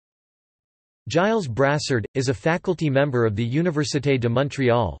Gilles Brassard is a faculty member of the Université de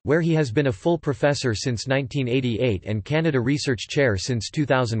Montréal, where he has been a full professor since 1988 and Canada Research Chair since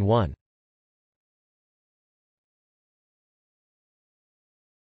 2001.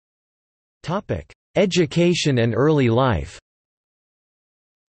 Topic: Education and early life.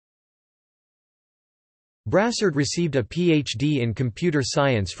 Brassard received a Ph.D. in computer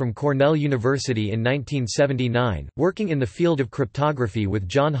science from Cornell University in 1979, working in the field of cryptography with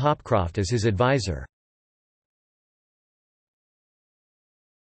John Hopcroft as his advisor.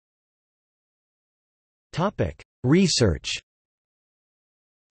 Research.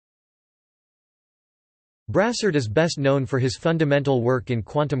 Brassard is best known for his fundamental work in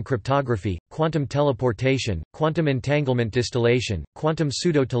quantum cryptography, quantum teleportation, quantum entanglement distillation, quantum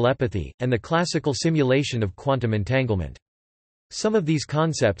pseudo-telepathy, and the classical simulation of quantum entanglement. Some of these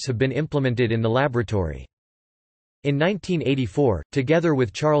concepts have been implemented in the laboratory. In 1984, together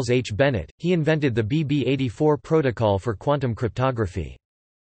with Charles H. Bennett, he invented the BB84 protocol for quantum cryptography.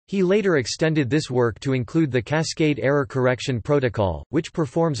 He later extended this work to include the Cascade Error Correction Protocol, which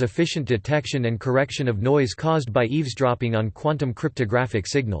performs efficient detection and correction of noise caused by eavesdropping on quantum cryptographic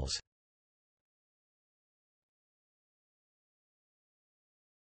signals.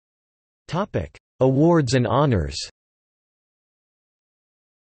 Awards and honors.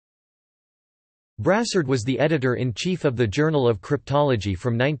 Brassard was the editor-in-chief of the Journal of Cryptology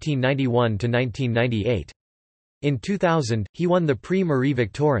from 1991 to 1998. In 2000, he won the Prix Marie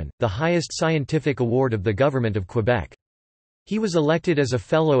Victorin, the highest scientific award of the Government of Quebec. He was elected as a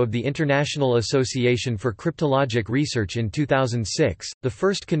Fellow of the International Association for Cryptologic Research in 2006, the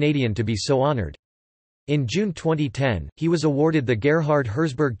first Canadian to be so honoured. In June 2010, he was awarded the Gerhard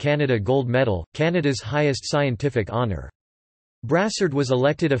Herzberg Canada Gold Medal, Canada's highest scientific honour. Brassard was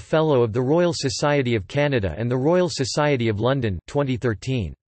elected a Fellow of the Royal Society of Canada and the Royal Society of London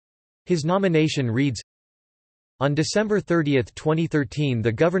 2013. His nomination reads, on December 30, 2013,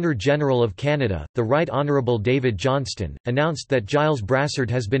 the Governor-General of Canada, the Right Honourable David Johnston, announced that Gilles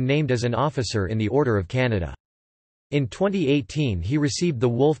Brassard has been named as an officer in the Order of Canada. In 2018 he received the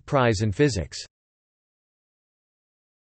Wolf Prize in Physics.